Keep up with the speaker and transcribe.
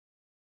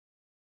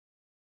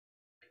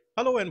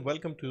Hello and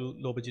welcome to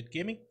Low Budget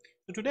Gaming.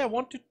 So today I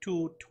wanted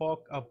to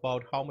talk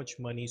about how much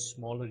money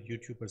smaller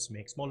YouTubers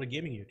make, smaller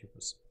gaming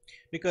YouTubers,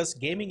 because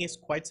gaming is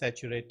quite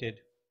saturated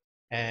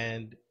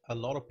and a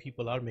lot of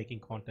people are making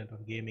content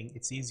on gaming.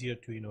 It's easier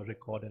to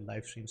record and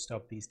live stream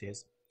stuff these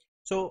days.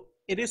 So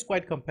it is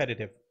quite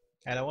competitive,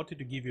 and I wanted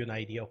to give you an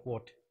idea of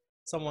what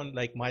someone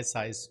like my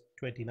size,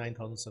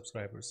 29,000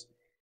 subscribers,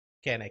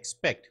 can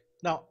expect.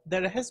 Now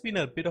there has been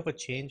a bit of a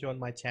change on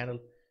my channel.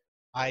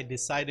 I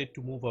decided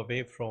to move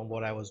away from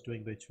what I was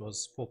doing, which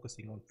was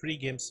focusing on free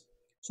games.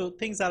 So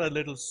things are a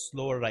little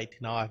slower right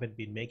now. I haven't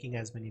been making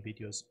as many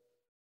videos.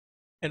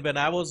 And when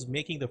I was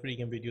making the free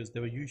game videos, they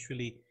were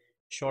usually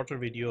shorter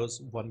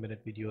videos, 1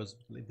 minute videos.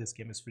 This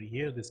game is free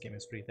here, this game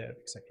is free there,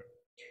 etc.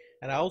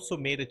 And I also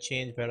made a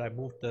change where I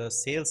moved the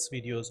sales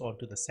videos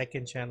onto the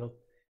second channel.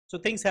 So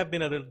things have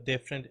been a little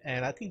different,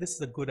 and I think this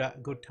is a good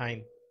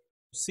time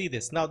to see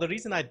this. Now, the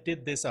reason I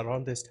did this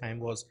around this time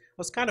was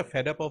kind of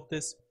fed up of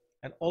this,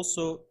 and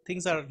also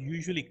things are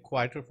usually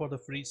quieter for the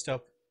free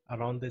stuff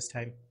around this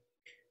time.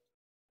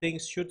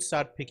 Things should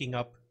start picking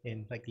up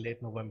in like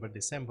late November,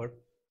 December,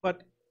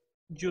 but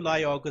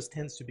July, August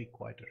tends to be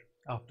quieter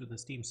after the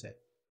Steam set.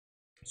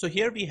 So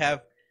here we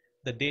have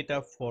the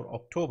data for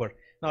October.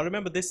 Now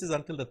remember, this is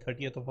until the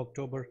 30th of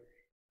October.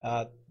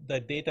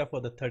 The data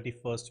for the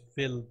 31st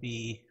will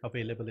be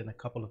available in a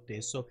couple of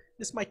days. So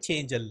this might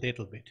change a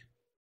little bit.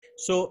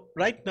 So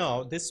right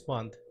now, this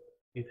month,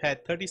 we've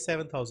had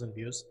 37,000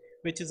 views,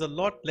 which is a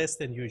lot less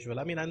than usual.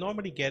 I mean, I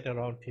normally get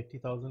around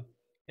 50,000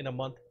 in a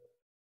month.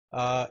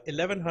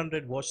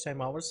 1100 watch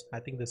time hours. I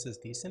think this is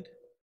decent.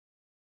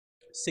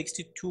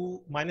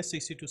 62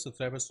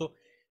 subscribers. So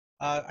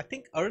I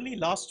think early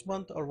last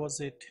month, or was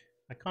it,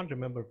 I can't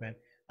remember when,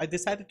 I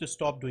decided to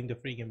stop doing the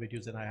free game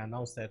videos, and I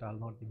announced that I'll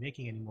not be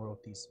making any more of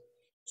these.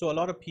 So a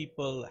lot of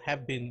people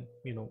have been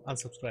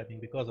unsubscribing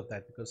because of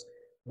that, because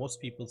most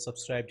people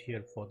subscribed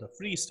here for the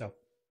free stuff,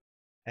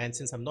 and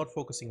since I'm not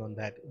focusing on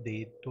that,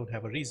 they don't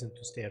have a reason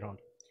to stay around.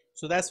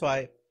 So that's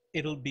why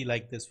it'll be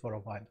like this for a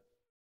while.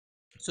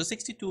 So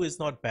 62 is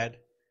not bad.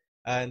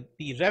 And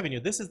the revenue,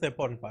 this is the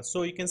important part.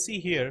 So you can see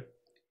here,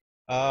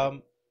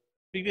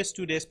 previous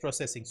 2 days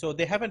processing. So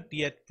they haven't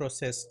yet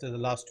processed the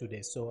last 2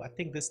 days. So I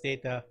think this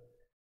data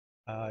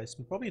is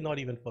probably not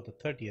even for the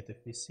 30th. If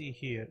we see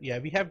here, yeah,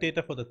 we have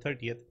data for the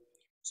 30th.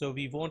 So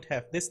we won't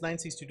have, this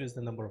 962 is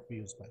the number of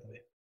views, by the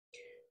way.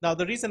 Now,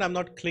 the reason I'm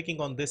not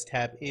clicking on this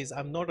tab is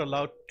I'm not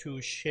allowed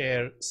to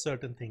share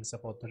certain things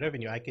about the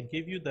revenue. I can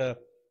give you the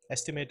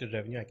estimated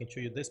revenue. I can show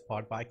you this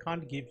part, but I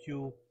can't give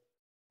you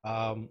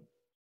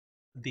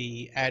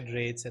the ad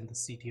rates and the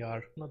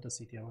CTR, not the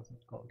CTR, what's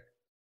it called?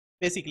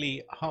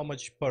 Basically, how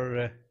much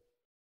per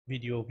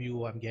video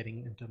view I'm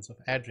getting in terms of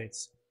ad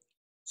rates.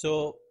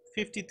 So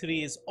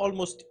 53 is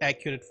almost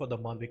accurate for the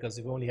month because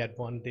we've only had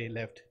 1 day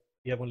left.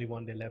 We have only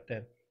 1 day left,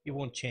 and it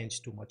won't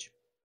change too much.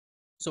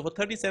 So for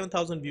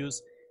 37,000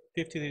 views,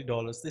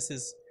 $53. This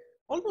is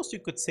almost, you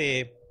could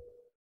say,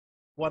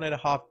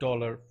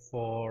 $1.50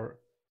 for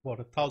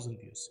 1,000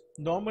 views.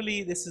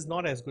 Normally, this is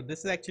not as good.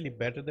 This is actually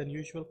better than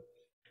usual.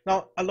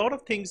 Now, a lot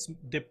of things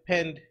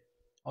depend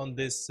on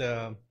this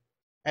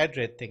ad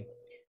rate thing.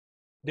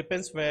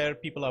 Depends where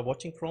people are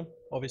watching from.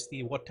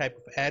 Obviously, what type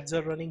of ads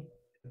are running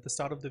at the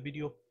start of the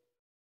video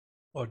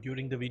or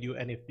during the video,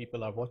 and if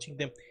people are watching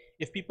them.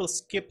 If people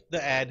skip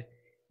the ad,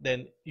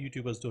 then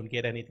YouTubers don't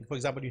get anything. For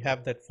example, you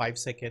have that 5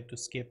 second to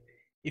skip.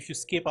 If you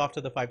skip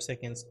after the 5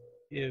 seconds,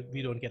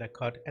 we don't get a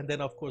cut. And then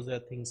of course there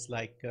are things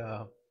like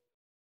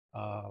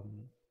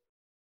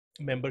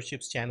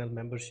memberships, channel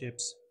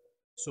memberships,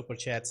 super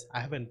chats.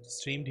 I haven't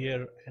streamed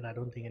here, and I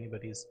don't think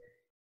anybody's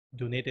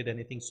donated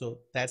anything, so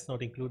that's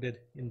not included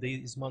in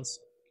these months.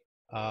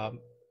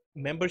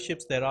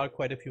 Memberships, there are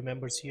quite a few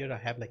members here. I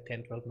have like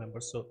 10-12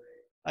 members, so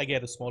I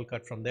get a small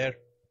cut from there.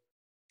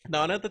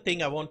 Now another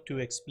thing I want to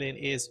explain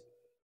is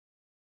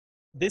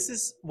this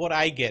is what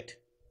I get.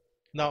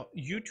 Now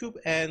YouTube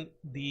and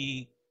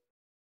the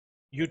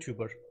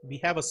YouTuber, we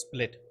have a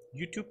split.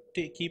 YouTube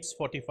keeps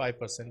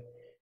 45%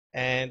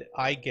 and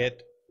I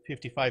get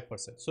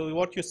 55%. So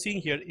what you're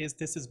seeing here is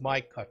this is my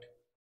cut.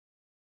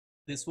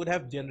 This would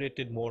have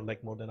generated more than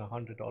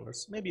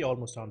 $100, maybe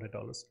almost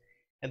 $100.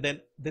 And then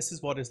this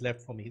is what is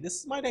left for me.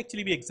 This might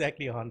actually be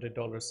exactly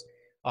 $100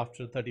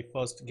 after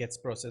 31st gets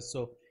processed.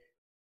 So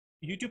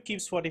YouTube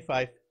keeps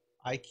 45,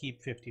 I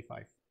keep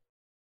 55.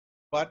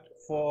 But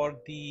for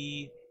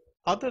the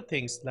other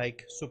things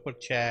like super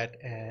chat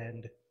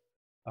and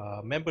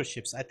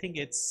memberships, I think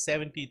it's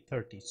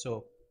 70-30.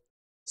 So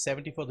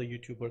 70 for the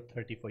YouTuber,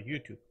 30 for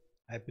YouTube.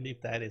 I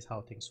believe that is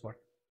how things work.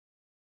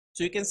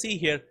 So you can see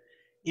here,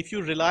 if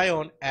you rely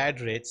on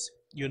ad rates,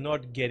 you're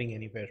not getting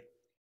anywhere.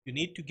 You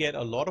need to get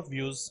a lot of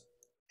views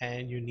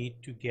and you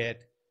need to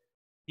get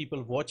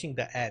people watching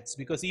the ads,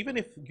 because even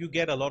if you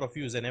get a lot of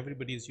views and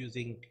everybody is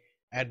using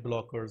ad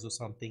blockers or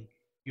something,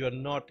 you are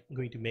not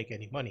going to make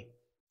any money.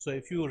 So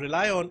if you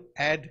rely on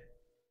ad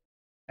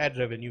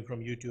revenue from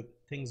YouTube,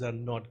 things are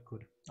not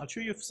good. I'll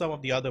show you some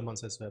of the other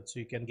months as well so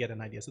you can get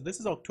an idea. So this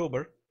is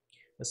October.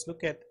 Let's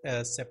look at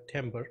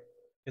September.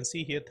 You can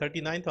see here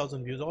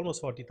 39,000 views,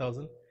 almost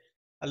 40,000,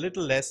 a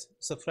little less,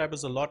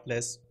 subscribers a lot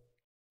less,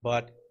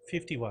 but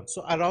 51.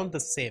 So around the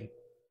same.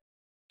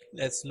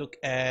 Let's look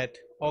at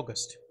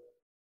August.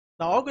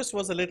 Now August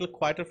was a little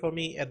quieter for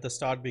me at the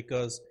start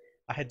because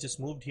I had just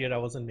moved here. I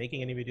wasn't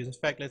making any videos. In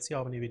fact, let's see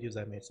how many videos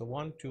I made. So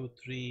 1, 2,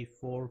 3,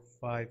 4,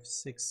 5,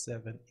 6,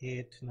 7,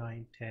 8,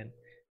 9, 10,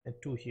 and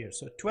 2 here.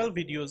 So 12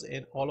 videos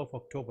in all of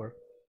October.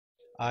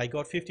 I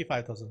got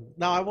 55,000.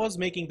 Now I was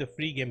making the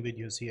free game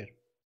videos here,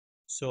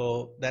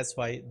 so that's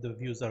why the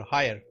views are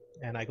higher,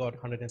 and I got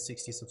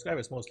 160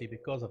 subscribers mostly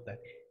because of that.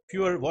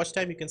 Fewer watch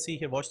time, you can see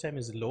here watch time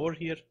is lower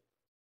here.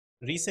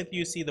 Recently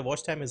you see the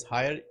watch time is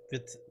higher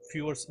with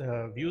fewer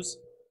views,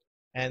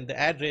 and the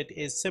ad rate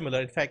is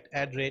similar. In fact,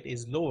 ad rate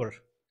is lower.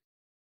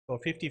 For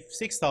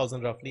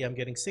 56,000 roughly, I'm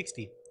getting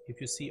 60.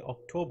 If you see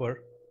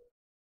October,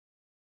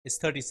 it's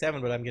 37,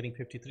 but I'm getting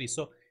 53.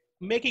 So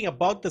making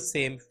about the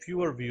same,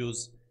 fewer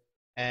views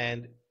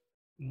and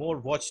more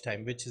watch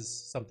time, which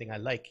is something I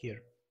like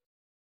here.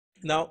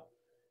 Now,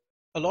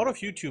 a lot of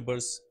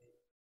YouTubers,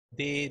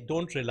 they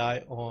don't rely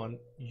on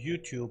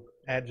YouTube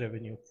ad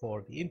revenue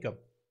for the income.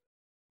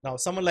 Now,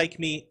 someone like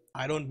me,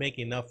 I don't make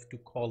enough to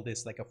call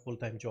this like a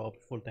full-time job,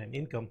 full-time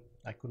income.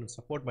 I couldn't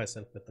support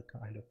myself with the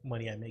kind of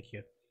money I make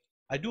here.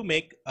 I do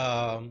make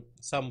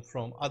some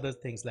from other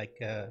things like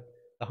the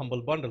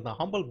Humble Bundle. Now,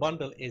 Humble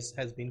Bundle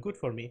has been good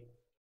for me,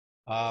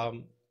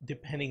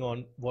 depending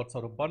on what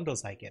sort of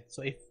bundles I get.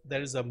 So if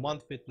there is a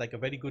month with like a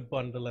very good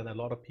bundle and a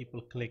lot of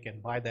people click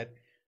and buy that,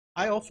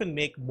 I often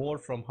make more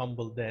from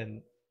Humble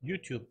than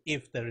YouTube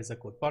if there is a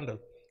good bundle.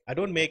 I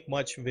don't make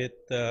much with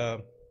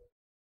the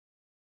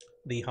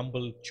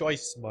Humble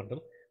Choice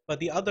bundle, but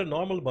the other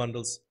normal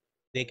bundles,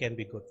 they can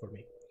be good for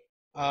me.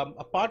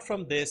 Apart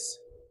from this,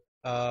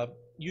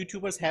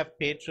 YouTubers have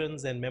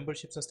patrons and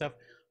memberships and stuff.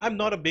 I'm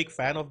not a big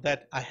fan of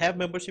that. I have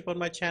membership on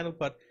my channel,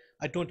 but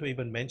I don't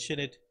even mention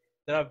it.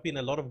 There have been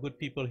a lot of good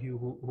people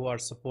who are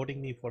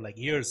supporting me for like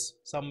years.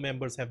 Some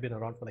members have been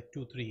around for like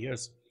 2-3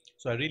 years.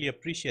 So I really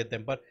appreciate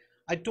them, but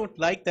I don't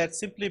like that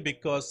simply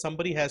because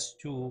somebody has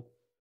to,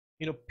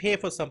 pay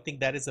for something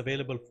that is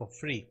available for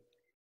free.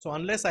 So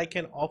unless I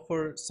can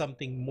offer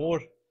something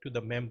more to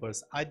the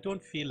members, I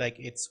don't feel like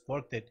it's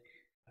worth it.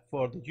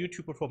 For the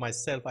YouTuber, for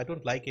myself, I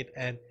don't like it,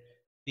 and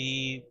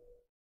the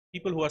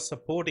people who are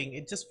supporting,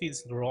 it just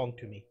feels wrong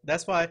to me.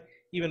 That's why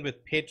even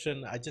with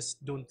Patreon, I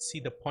just don't see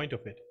the point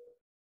of it.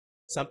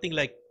 Something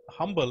like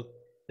Humble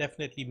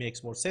definitely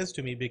makes more sense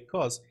to me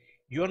because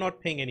you're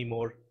not paying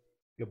anymore.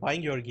 You're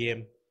buying your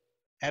game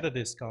at a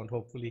discount,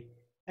 hopefully,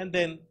 and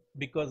then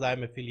because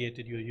I'm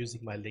affiliated, you're using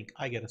my link,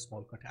 I get a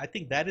small cut. I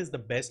think that is the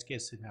best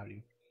case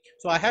scenario.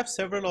 So I have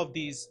several of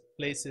these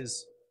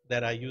places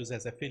that I use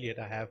as affiliate.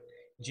 I have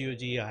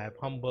GOG, I have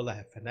Humble, I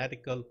have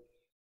Fanatical,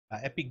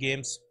 Epic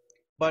Games,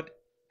 but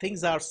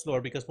things are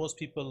slower because most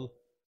people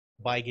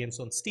buy games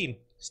on Steam.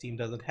 Steam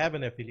doesn't have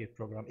an affiliate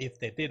program. If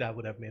they did, I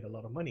would have made a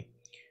lot of money.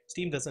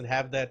 Steam doesn't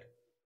have that.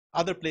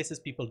 Other places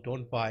people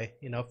don't buy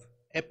enough.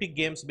 Epic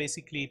Games,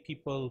 basically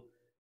people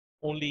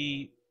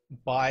only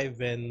buy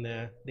when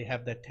they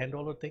have that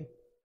 $10 thing,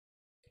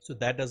 so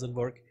that doesn't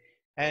work.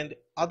 And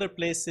other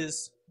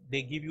places,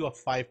 they give you a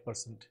 5%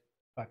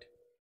 cut.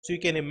 So you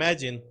can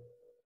imagine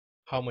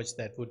how much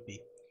that would be.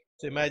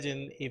 So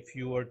imagine if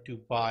you were to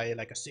buy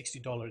like a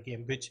 $60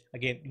 game, which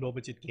again, low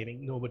budget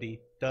gaming, nobody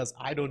does.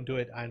 I don't do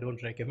it. I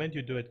don't recommend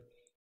you do it.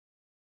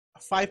 A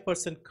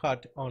 5%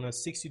 cut on a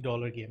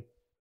 $60 game.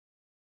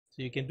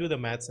 So you can do the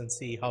maths and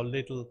see how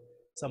little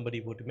somebody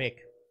would make.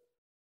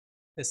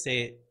 Let's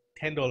say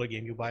 $10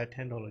 game, you buy a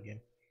 $10 game.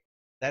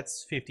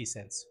 That's 50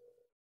 cents.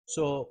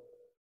 So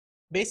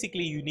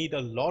basically you need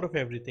a lot of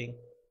everything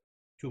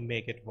to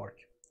make it work.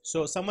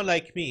 So someone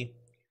like me,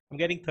 I'm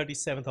getting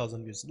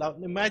 37,000 views. Now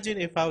imagine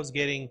if I was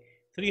getting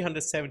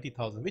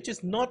 370,000, which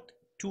is not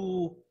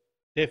too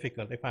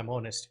difficult if I'm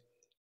honest.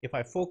 If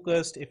I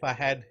focused, if I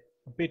had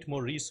a bit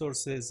more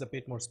resources, a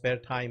bit more spare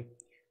time,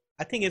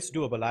 I think it's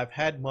doable. I've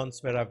had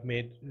months where I've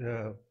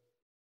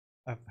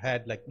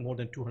had like more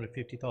than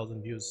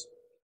 250,000 views,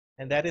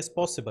 and that is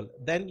possible.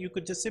 Then you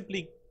could just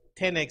simply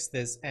 10x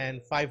this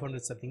and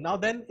 500 something. Now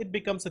then it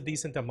becomes a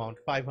decent amount,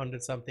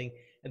 500 something,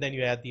 and then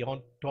you add the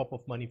on top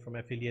of money from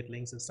affiliate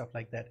links and stuff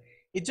like that.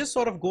 It just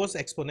sort of goes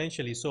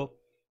exponentially. So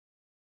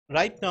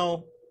right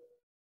now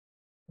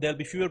there'll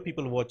be fewer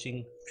people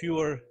watching,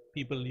 fewer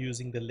people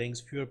using the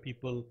links, fewer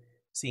people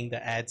seeing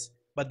the ads,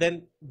 but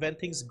then when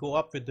things go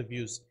up with the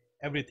views,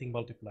 everything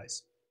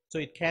multiplies. So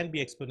it can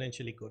be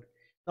exponentially good.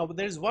 Now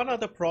there's one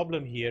other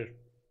problem here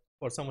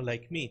for someone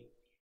like me.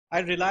 I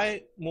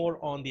rely more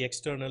on the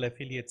external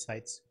affiliate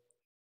sites,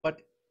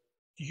 but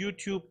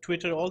YouTube,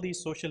 Twitter, all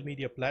these social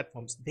media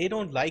platforms, they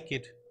don't like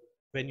it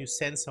when you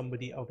send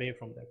somebody away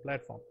from their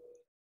platform.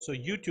 So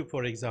YouTube,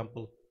 for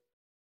example,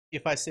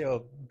 if I say a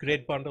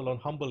great bundle on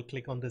Humble,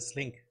 click on this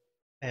link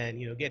and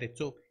get it.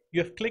 So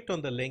you have clicked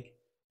on the link,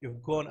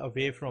 you've gone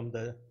away from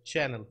the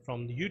channel,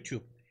 from the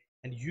YouTube,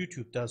 and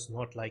YouTube does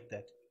not like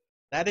that.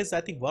 That is,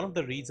 I think, one of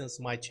the reasons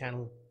my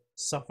channel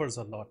suffers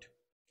a lot,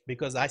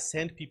 because I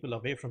send people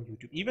away from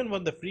YouTube. Even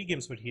when the free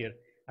games were here,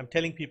 I'm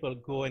telling people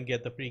go and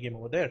get the pregame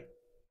over there.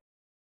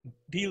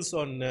 Deals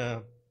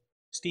on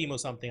Steam or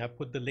something. I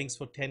put the links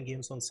for 10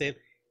 games on sale.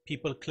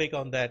 People click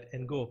on that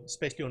and go,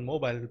 especially on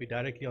mobile, it'll be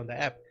directly on the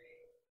app.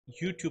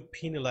 YouTube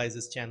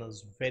penalizes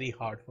channels very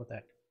hard for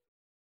that,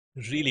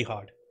 really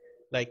hard.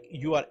 Like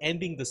you are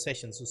ending the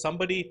session. So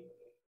somebody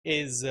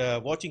is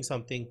watching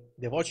something,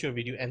 they watch your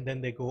video and then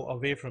they go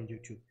away from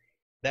YouTube.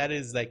 That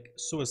is like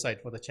suicide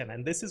for the channel.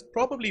 And this is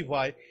probably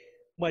why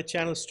my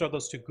channel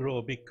struggles to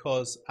grow,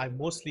 because I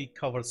mostly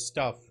cover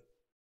stuff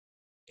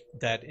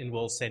that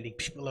involves sending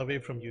people away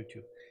from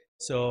YouTube.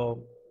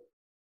 So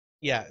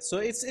yeah, so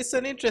it's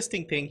an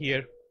interesting thing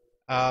here.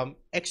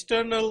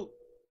 External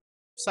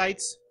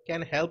sites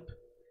can help.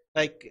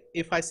 Like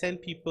if I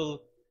send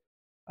people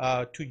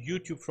to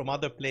YouTube from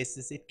other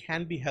places, it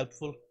can be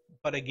helpful,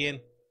 but again,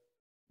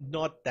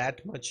 not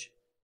that much.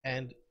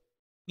 And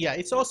yeah,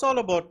 it's also all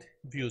about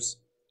views.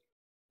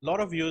 A lot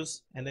of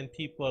views and then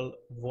people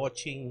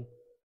watching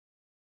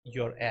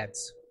your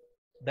ads.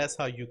 That's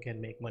how you can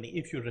make money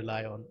if you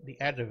rely on the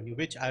ad revenue,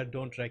 which I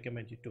don't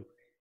recommend you to.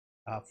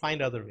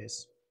 Find other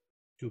ways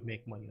to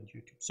make money on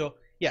YouTube. So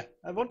yeah,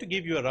 I want to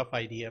give you a rough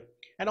idea.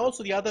 And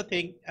also the other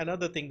thing,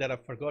 another thing that I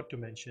forgot to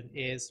mention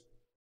is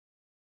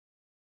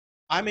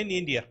I'm in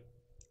India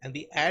and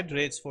the ad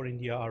rates for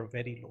India are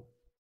very low.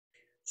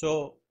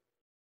 So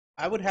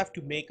I would have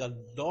to make a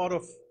lot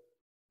of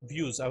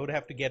views. I would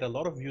have to get a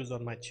lot of views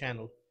on my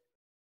channel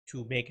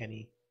to make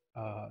any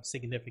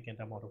significant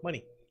amount of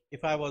money.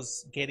 If I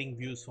was getting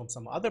views from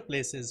some other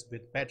places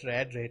with better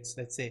ad rates,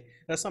 let's say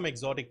there are some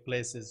exotic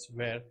places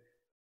where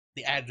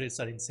the ad rates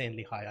are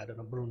insanely high. I don't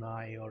know,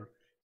 Brunei or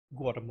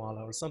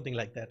Guatemala or something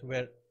like that,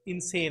 where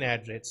insane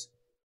ad rates,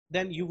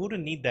 then you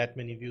wouldn't need that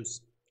many views.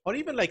 Or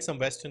even like some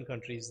Western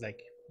countries like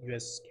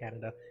US,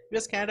 Canada.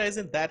 US, Canada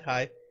isn't that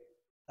high.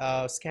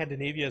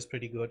 Scandinavia is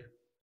pretty good.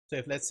 So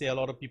if let's say a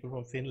lot of people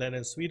from Finland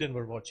and Sweden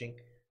were watching,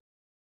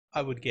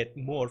 I would get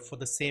more for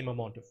the same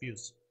amount of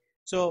views.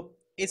 So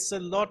it's a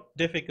lot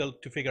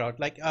difficult to figure out.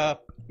 Like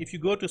if you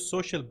go to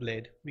Social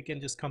Blade, we can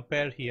just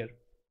compare here.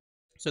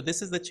 So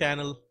this is the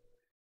channel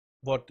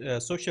what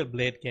Social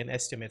Blade can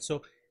estimate.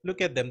 So look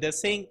at them. They're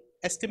saying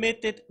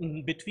estimated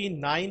between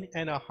 9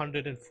 and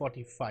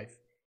 145.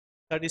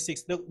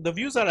 36. The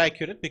views are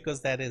accurate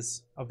because that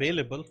is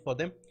available for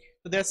them.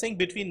 So they're saying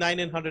between 9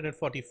 and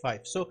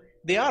 145. So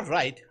they are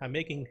right. I'm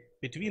making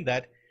between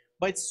that,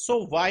 but it's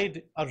so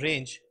wide a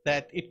range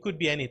that it could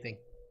be anything.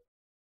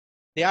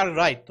 They are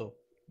right though.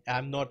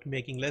 I'm not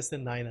making less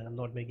than 9 and I'm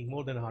not making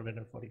more than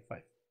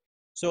 145.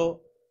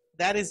 So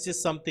that is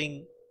just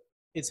something,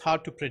 it's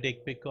hard to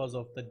predict because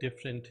of the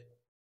different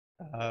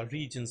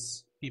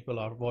regions people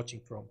are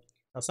watching from.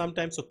 Now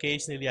sometimes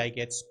occasionally I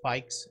get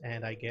spikes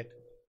and I get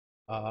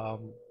a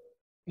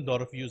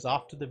lot of views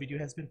after the video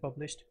has been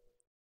published.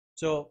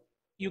 So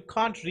you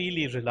can't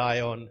really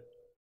rely on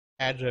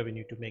ad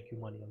revenue to make you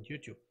money on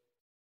YouTube.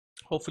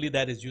 Hopefully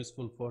that is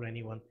useful for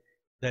anyone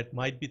that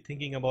might be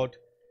thinking about,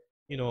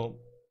 you know,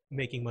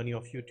 making money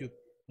off YouTube.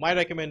 My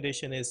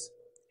recommendation is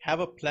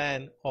have a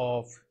plan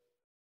of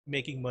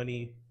making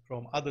money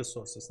from other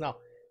sources. Now,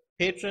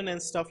 Patreon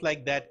and stuff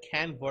like that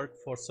can work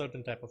for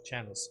certain type of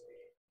channels.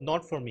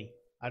 Not for me.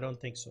 I don't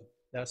think so.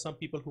 There are some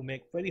people who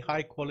make very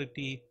high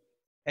quality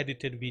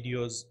edited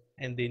videos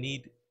and they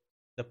need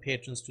the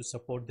patrons to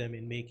support them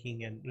in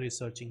making and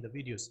researching the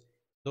videos.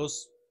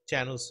 Those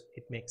channels,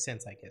 it makes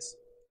sense, I guess.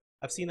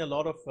 I've seen a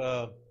lot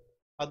of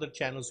other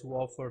channels who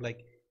offer like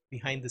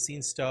behind the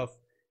scenes stuff.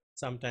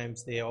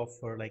 Sometimes they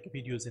offer like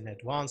videos in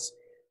advance.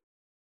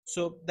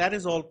 So that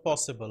is all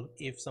possible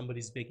if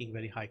somebody's making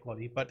very high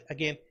quality. But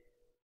again,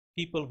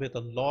 people with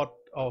a lot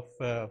of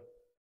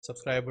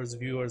subscribers,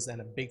 viewers,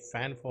 and a big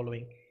fan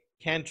following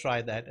can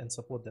try that and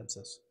support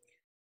themselves.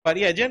 But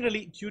yeah,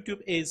 generally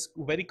YouTube is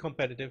very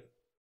competitive.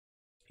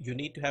 You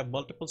need to have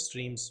multiple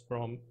streams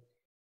from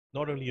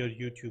not only your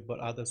YouTube but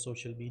other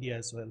social media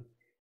as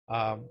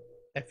well.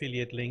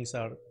 Affiliate links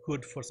are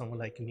good for someone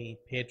like me.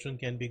 Patreon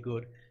can be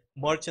good.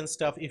 Merch and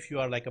stuff, if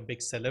you are like a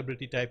big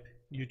celebrity type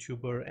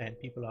YouTuber and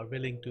people are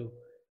willing to,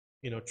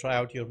 you know, try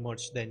out your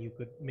merch, then you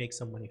could make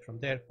some money from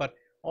there. But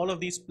all of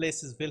these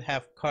places will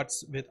have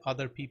cuts with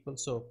other people.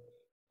 So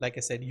like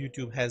I said,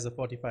 YouTube has a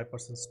 45%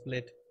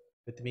 split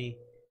with me.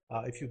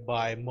 If you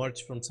buy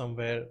merch from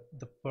somewhere,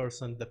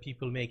 the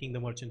people making the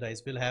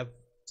merchandise will have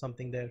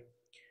something there.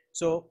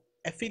 So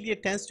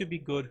affiliate tends to be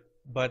good,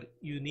 but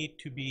you need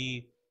to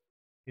be,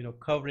 you know,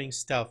 covering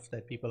stuff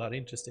that people are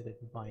interested in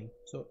buying.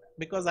 So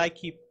because I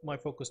keep my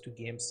focus to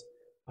games,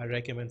 I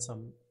recommend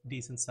some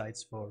decent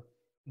sites for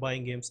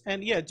buying games.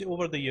 And yeah,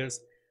 over the years,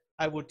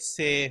 I would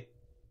say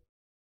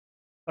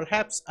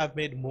perhaps I've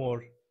made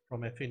more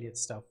from affiliate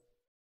stuff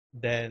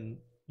than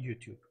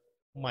YouTube.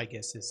 My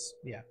guess is,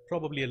 yeah,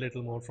 probably a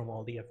little more from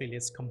all the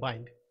affiliates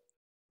combined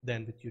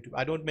than with YouTube.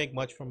 I don't make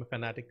much from a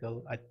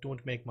Fanatical. I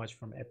don't make much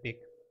from Epic.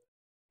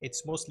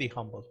 It's mostly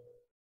Humble.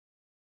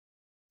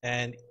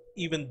 And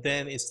even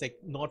then, it's like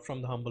not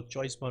from the Humble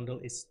Choice bundle.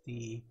 It's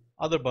the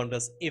other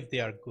bundles if they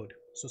are good.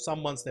 So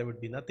some months there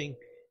would be nothing.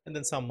 And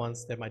then some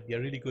months there might be a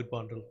really good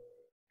bundle.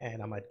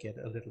 and I might get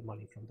a little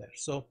money from there.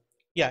 So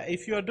yeah,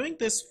 if you are doing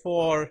this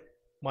for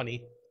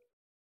money,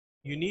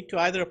 you need to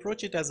either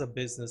approach it as a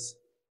business,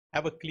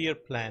 have a clear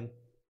plan,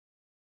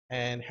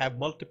 and have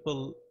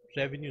multiple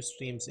revenue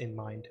streams in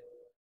mind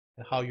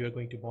and how you're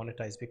going to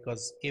monetize.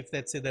 Because if,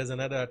 let's say, there's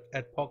another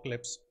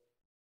apocalypse,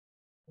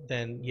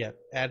 then yeah,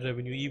 ad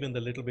revenue, even the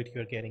little bit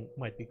you're getting,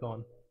 might be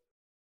gone.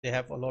 They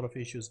have a lot of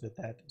issues with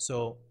that.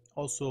 So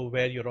also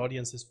where your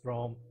audience is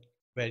from,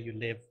 where you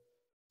live,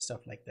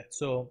 stuff like that.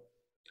 So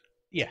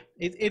yeah,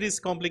 it is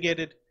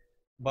complicated,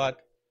 but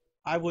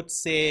I would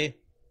say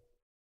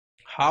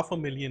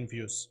 500,000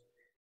 views,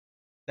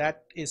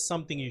 that is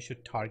something you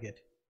should target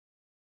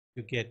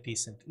to get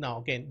decent. Now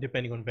again,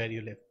 depending on where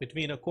you live,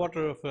 between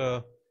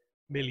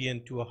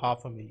 250,000 to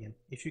 500,000,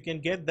 if you can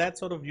get that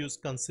sort of views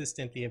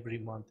consistently every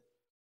month,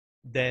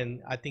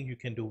 then I think you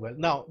can do well.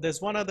 Now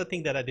there's one other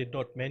thing that I did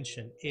not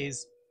mention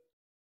is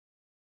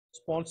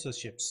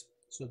sponsorships.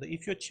 So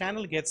if your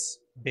channel gets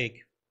big,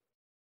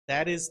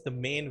 that is the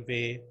main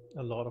way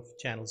a lot of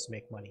channels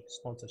make money,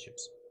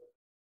 sponsorships.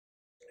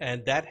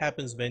 And that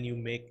happens when you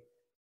make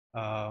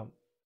uh,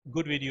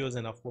 good videos,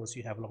 and of course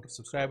you have a lot of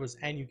subscribers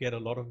and you get a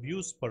lot of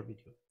views per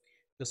video.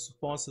 The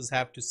sponsors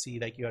have to see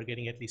like you are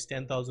getting at least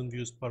 10,000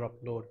 views per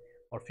upload,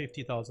 or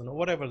 50,000, or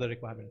whatever the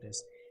requirement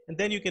is, and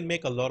then you can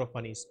make a lot of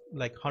money,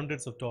 like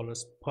hundreds of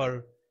dollars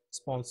per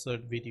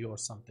sponsored video or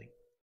something.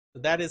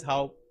 So that is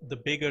how the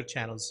bigger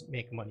channels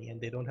make money,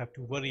 and they don't have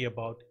to worry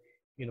about,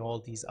 you know, all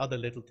these other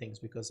little things,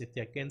 because if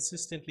they're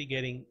consistently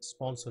getting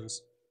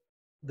sponsors,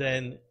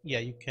 then yeah,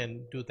 you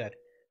can do that.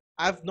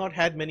 I've not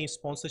had many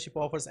sponsorship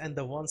offers, and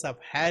the ones I've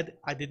had,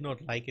 I did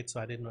not like it, so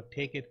I did not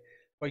take it.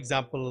 For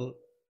example,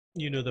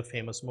 you know, the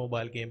famous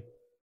mobile game,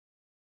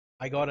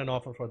 I got an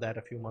offer for that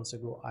a few months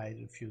ago. I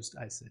refused.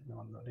 I said no,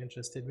 I'm not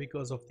interested,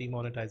 because of the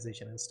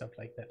monetization and stuff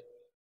like that.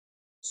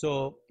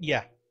 So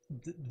yeah,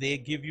 they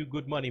give you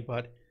good money,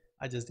 but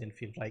I just didn't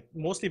feel like,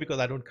 mostly because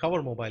I don't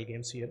cover mobile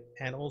games here,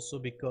 and also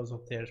because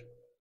of their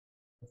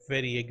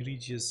very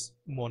egregious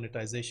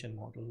monetization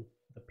model,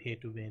 the pay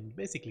to win,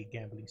 basically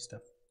gambling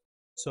stuff.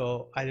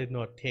 So I did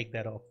not take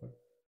that offer.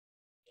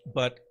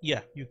 But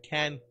yeah, you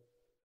can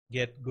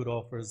get good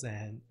offers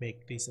and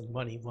make decent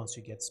money once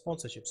you get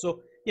sponsorship.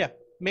 So yeah,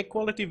 make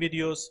quality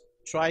videos,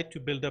 try to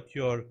build up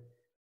your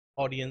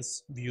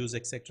audience, views,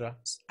 etc.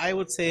 I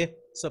would say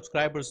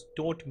subscribers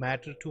don't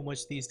matter too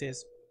much these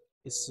days.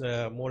 It's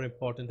more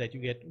important that you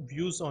get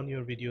views on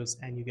your videos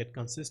and you get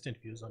consistent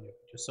views on your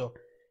videos. So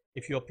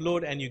if you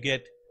upload and you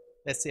get,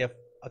 let's say, a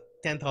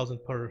 10,000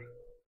 per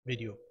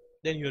video,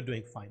 then you're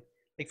doing fine.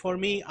 Like for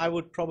me, I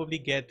would probably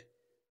get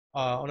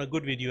on a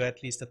good video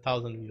at least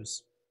 1,000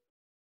 views.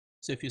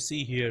 So if you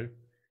see here,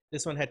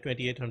 this one had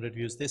 2,800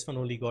 views, this one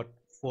only got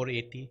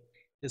 480,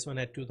 this one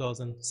had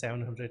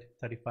 2,700,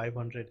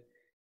 3,500,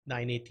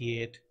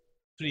 988,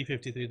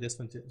 353, this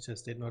one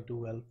just did not do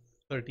well,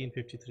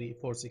 1,353,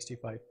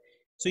 465.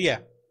 So yeah,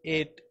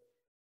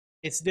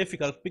 it's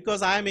difficult,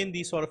 because I'm in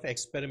the sort of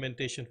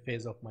experimentation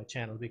phase of my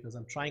channel, because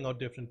I'm trying out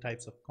different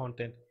types of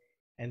content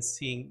and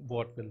seeing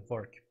what will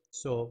work.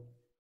 So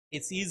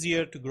it's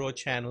easier to grow a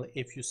channel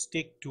if you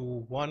stick to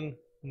one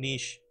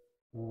niche,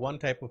 one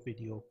type of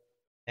video,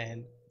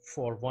 and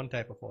for one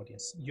type of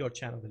audience. Your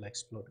channel will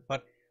explode.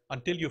 But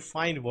until you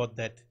find what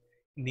that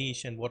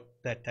niche and what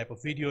that type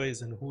of video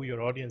is and who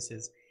your audience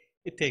is,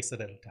 it takes a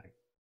little time.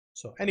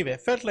 So anyway, I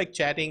felt like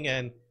chatting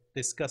and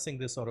discussing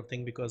this sort of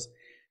thing, because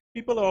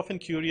people are often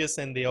curious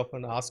and they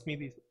often ask me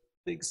these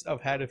things.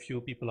 I've had a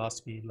few people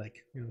ask me, like,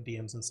 you know,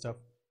 DMs and stuff,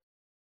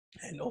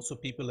 and also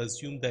people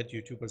assume that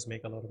YouTubers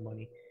make a lot of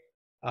money.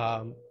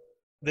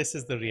 This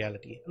is the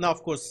reality. Now,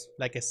 of course,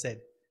 like I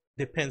said,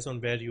 depends on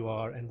where you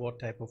are and what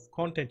type of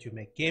content you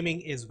make.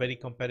 Gaming is very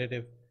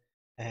competitive,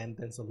 and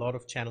there's a lot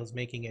of channels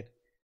making it,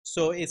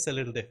 so it's a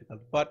little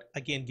difficult. But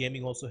again,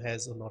 gaming also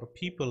has a lot of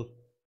people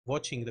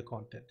watching the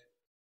content.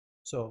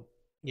 So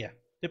yeah,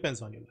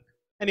 depends on your luck.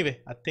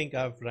 Anyway, I think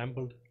I've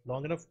rambled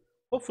long enough.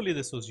 Hopefully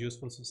this was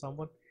useful to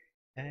someone,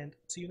 and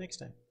see you next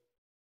time.